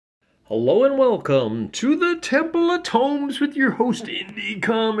Hello and welcome to the Temple of Tomes with your host, Indie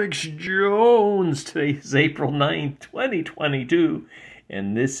Comics Jones. Today is April 9th, 2022,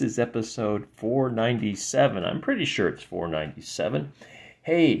 and this is episode 497. I'm pretty sure it's 497.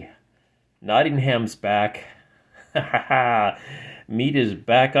 Hey, Nottingham's back. Meat is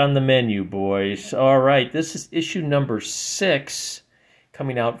back on the menu, boys. All right, this is issue number 6,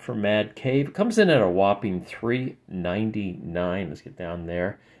 coming out from Mad Cave. It comes in at a whopping $3.99. Let's get down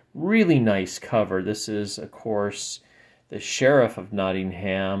there. Really nice cover. This is, of course, the Sheriff of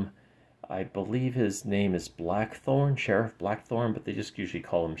Nottingham. I believe his name is Blackthorn, Sheriff Blackthorn, but they just usually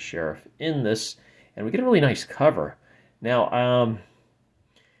call him Sheriff in this. And we get a really nice cover. Now,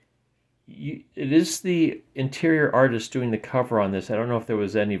 it is the interior artist doing the cover on this. I don't know if there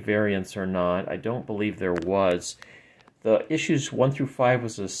was any variance or not. I don't believe there was. The issues 1 through 5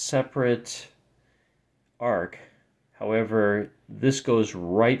 was a separate arc. However, this goes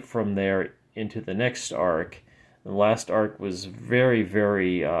right from there into the next arc. The last arc was very,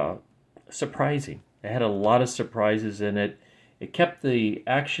 very surprising. It had a lot of surprises in it. It kept the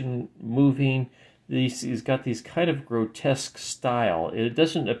action moving. He's got these kind of grotesque style. It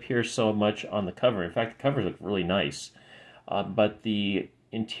doesn't appear so much on the cover. In fact, the covers look really nice. But the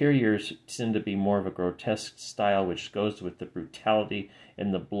interiors tend to be more of a grotesque style, which goes with the brutality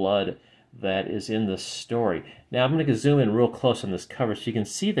and the blood that is in the story. Now I'm going to zoom in real close on this cover so you can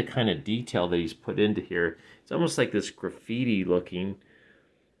see the kind of detail that he's put into here. It's almost like this graffiti looking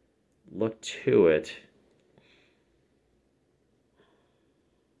look to it.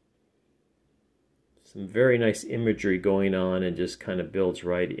 Some very nice imagery going on and just kind of builds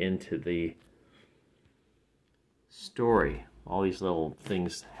right into the story. All these little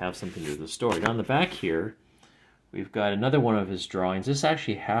things have something to do with the story. Now on the back here, we've got another one of his drawings. This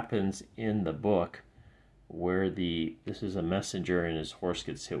actually happens in the book where this is a messenger and his horse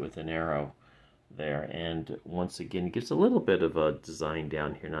gets hit with an arrow there. And once again, it gives a little bit of a design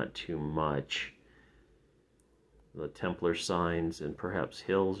down here, not too much. The Templar signs and perhaps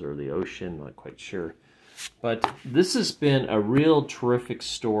hills or the ocean, not quite sure. But this has been a real terrific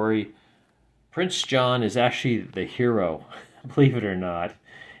story. Prince John is actually the hero, believe it or not.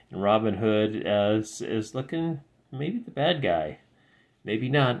 And Robin Hood is looking maybe the bad guy. Maybe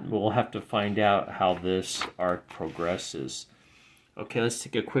not. We'll have to find out how this arc progresses. Okay, let's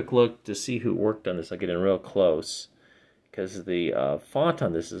take a quick look to see who worked on this. I'll get in real close because the font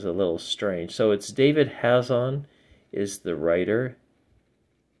on this is a little strange. So it's David Hazon is the writer.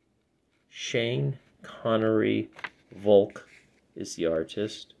 Shane Connery Volk is the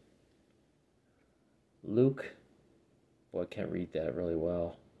artist. Luke, I can't read that really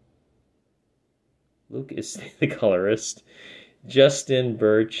well. Luke is the colorist. Justin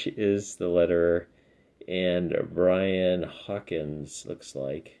Birch is the letterer. And Brian Hawkins, looks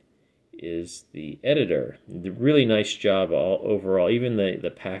like, is the editor. Really nice job overall. Even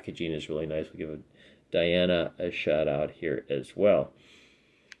the packaging is really nice. We'll give Diana a shout out here as well.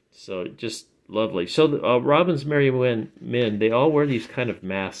 So just lovely. So Robin's Merry Men, they all wear these kind of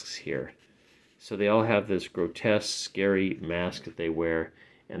masks here. So they all have this grotesque, scary mask that they wear.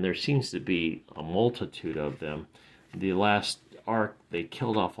 And there seems to be a multitude of them. The last arc, they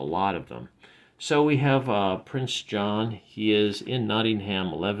killed off a lot of them. So we have Prince John. He is in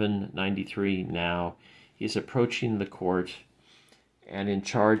Nottingham, 1193 now. He's approaching the court, and in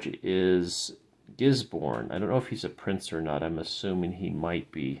charge is Gisborne. I don't know if he's a prince or not. I'm assuming he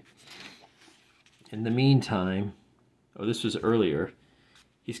might be. In the meantime, this was earlier,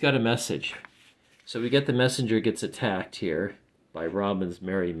 he's got a message. So we get the messenger gets attacked here by Robin's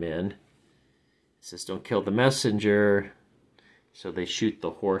Merry Men. It says, don't kill the messenger. So they shoot the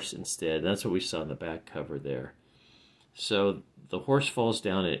horse instead. That's what we saw in the back cover there. So the horse falls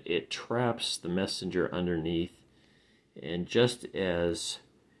down. It traps the messenger underneath. And just as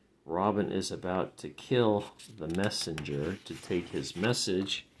Robin is about to kill the messenger to take his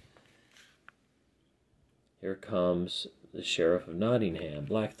message, here comes the Sheriff of Nottingham,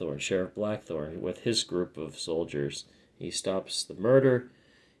 Blackthorn, Sheriff Blackthorn, with his group of soldiers. He stops the murder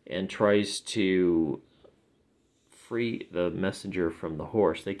and tries to free the messenger from the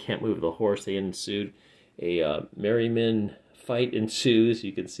horse. They can't move the horse. They ensued a merrymen fight ensues.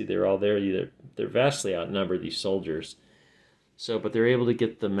 You can see they're all there. They're vastly outnumbered, these soldiers. But they're able to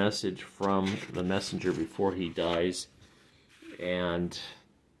get the message from the messenger before he dies and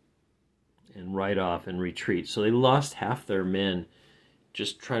ride off and retreat. So they lost half their men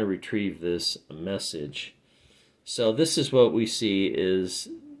just trying to retrieve this message. So this is what we see is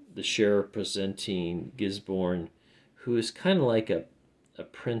the sheriff presenting Gisborne, who is kind of like a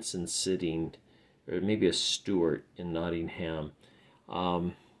prince in sitting, or maybe a steward in Nottingham.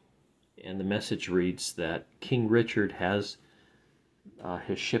 And the message reads that King Richard has,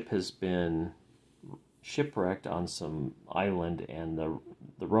 his ship has been shipwrecked on some island, and the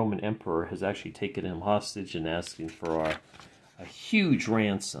Roman emperor has actually taken him hostage and asking for a huge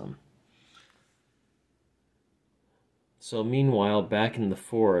ransom. So meanwhile, back in the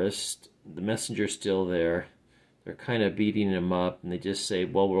forest, the messenger's still there. They're kind of beating him up, and they just say,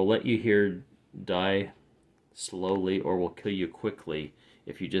 well, we'll let you here die slowly, or we'll kill you quickly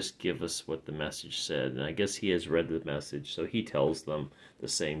if you just give us what the message said. And I guess he has read the message, so he tells them the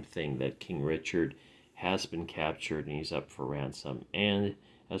same thing, that King Richard has been captured and he's up for ransom. And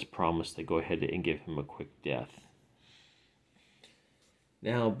as promised, they go ahead and give him a quick death.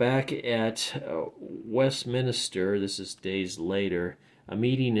 Now, back at Westminster, this is days later, a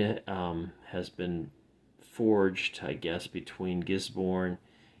meeting has been forged, I guess, between Gisborne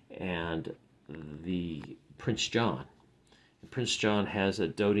and the Prince John. And Prince John has a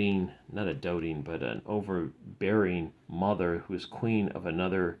doting, not a doting, but an overbearing mother who is queen of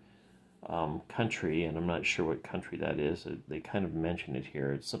another country, and I'm not sure what country that is. They kind of mention it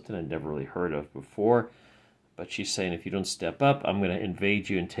here. It's something I'd never really heard of before. But she's saying, if you don't step up, I'm going to invade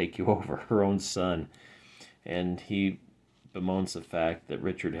you and take you over, her own son. And he bemoans the fact that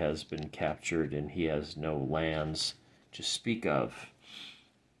Richard has been captured and he has no lands to speak of.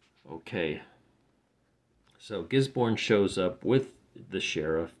 Okay. So Gisborne shows up with the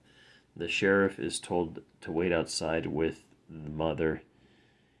sheriff. The sheriff is told to wait outside with the mother.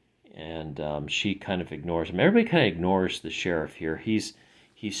 And she kind of ignores him. Everybody kind of ignores the sheriff here. He's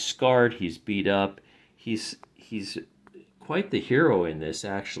scarred. He's beat up. He's quite the hero in this,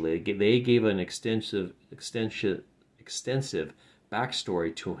 actually. They gave an extensive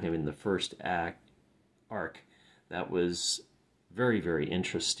backstory to him in the first arc. That was very, very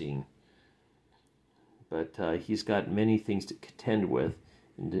interesting. But he's got many things to contend with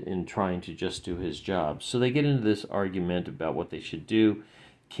in trying to just do his job. So they get into this argument about what they should do.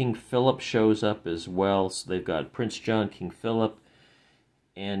 King Philip shows up as well. So they've got Prince John, King Philip,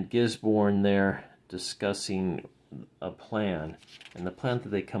 and Gisborne there discussing a plan. And the plan that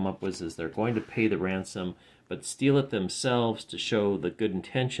they come up with is they're going to pay the ransom, but steal it themselves to show the good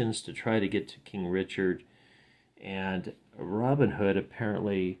intentions to try to get to King Richard. And Robin Hood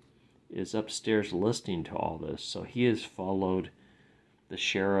apparently is upstairs listening to all this, so he has followed the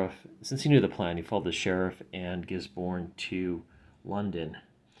sheriff. Since he knew the plan, he followed the sheriff and Gisborne to London.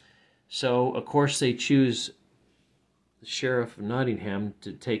 So, of course, they choose the Sheriff of Nottingham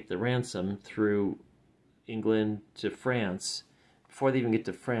to take the ransom through England to France. Before they even get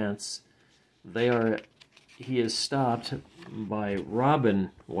to France, he is stopped by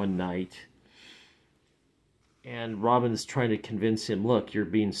Robin one night, and Robin's trying to convince him, look, you're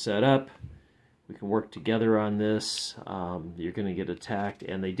being set up, we can work together on this, you're going to get attacked.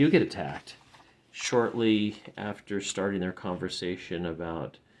 And they do get attacked shortly after starting their conversation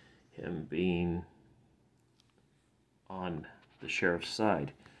about him being on the sheriff's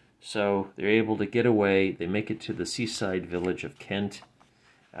side. So they're able to get away. They make it to the seaside village of Kent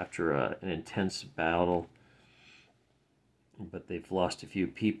after an intense battle. But they've lost a few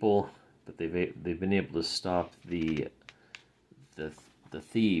people. But they've been able to stop the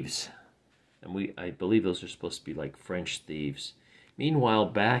thieves, and I believe those are supposed to be like French thieves. Meanwhile,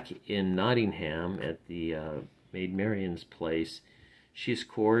 back in Nottingham at the Maid Marian's place, she's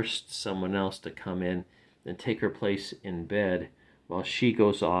coerced someone else to come in and take her place in bed while she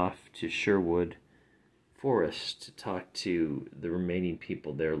goes off to Sherwood Forest to talk to the remaining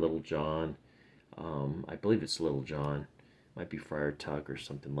people there. Little John, I believe it's Little John, might be Friar Tuck or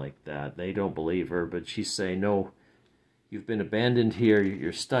something like that. They don't believe her, but she's saying, no, you've been abandoned here,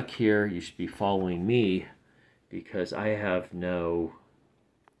 you're stuck here, you should be following me because I have no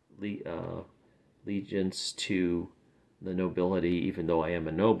allegiance to the nobility, even though I am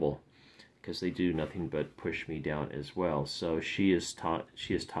a noble, because they do nothing but push me down as well. So she has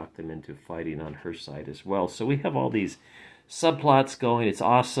talked them into fighting on her side as well. So we have all these subplots going. It's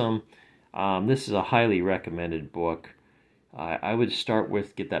awesome. This is a highly recommended book. I would start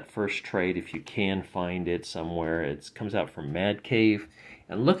with, get that first trade if you can find it somewhere. It comes out from Mad Cave.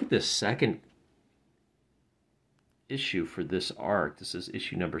 And look at this second issue for this arc. This is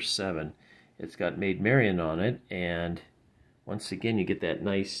issue number 7. It's got Maid Marian on it, and once again you get that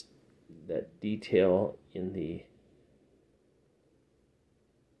nice detail in the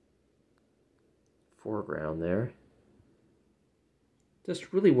foreground there.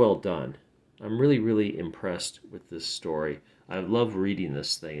 Just really well done. I'm really, really impressed with this story. I love reading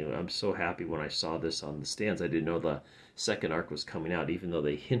this thing. I'm so happy when I saw this on the stands. I didn't know the second arc was coming out, even though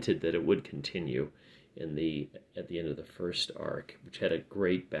they hinted that it would continue. at the end of the first arc, which had a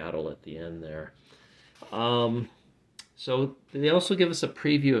great battle at the end there. So they also give us a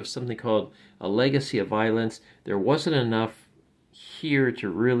preview of something called A Legacy of Violence. There wasn't enough here to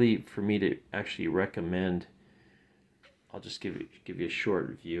really, for me to actually recommend. I'll just give you a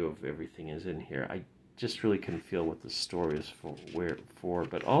short view of everything is in here. I just really couldn't feel what the story is for.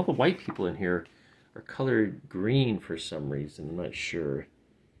 But all the white people in here are colored green for some reason. I'm not sure.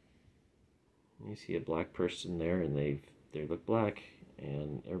 You see a black person there, and they look black,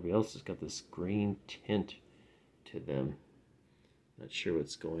 and everybody else has got this green tint to them. Not sure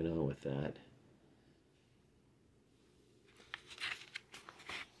what's going on with that.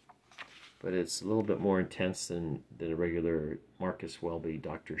 But it's a little bit more intense than a regular Marcus Welby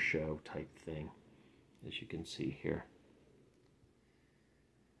Dr. Show type thing, as you can see here.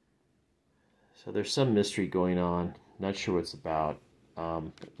 So there's some mystery going on. Not sure what it's about.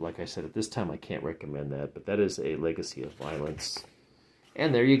 Like I said, at this time I can't recommend that, but that is A Legacy of Violence.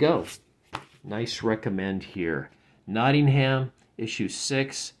 And there you go. Nice recommend here. Nottingham, issue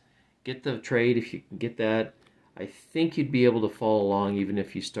 6. Get the trade if you can get that. I think you'd be able to follow along even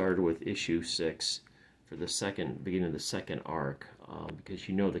if you started with issue 6 for the beginning of the second arc, because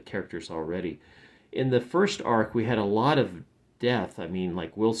you know the characters already. In the first arc, we had a lot of death. I mean,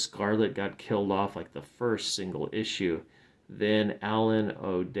 like Will Scarlet got killed off like the first single issue. Then Alan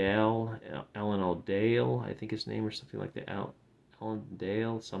O'Dale, I think his name or something like that. Alan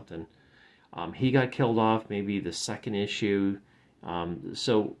Dale, something. He got killed off maybe the second issue.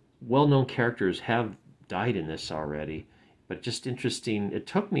 So well-known characters have died in this already, but just interesting. It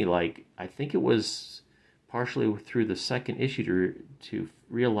took me like, I think it was partially through the second issue to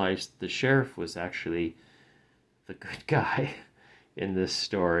realize the sheriff was actually the good guy in this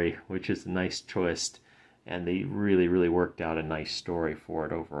story, which is a nice twist. And they really, really worked out a nice story for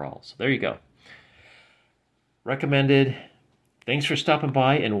it overall. So there you go. Recommended. Thanks for stopping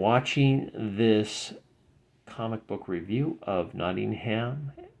by and watching this comic book review of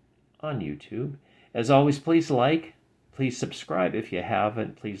Nottingham on YouTube. As always, please like, please subscribe if you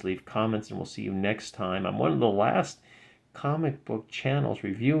haven't. Please leave comments, and we'll see you next time. I'm one of the last comic book channels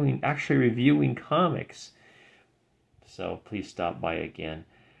actually reviewing comics. So please stop by again.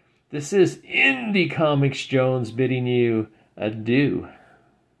 This is Indie Comics Jones bidding you adieu.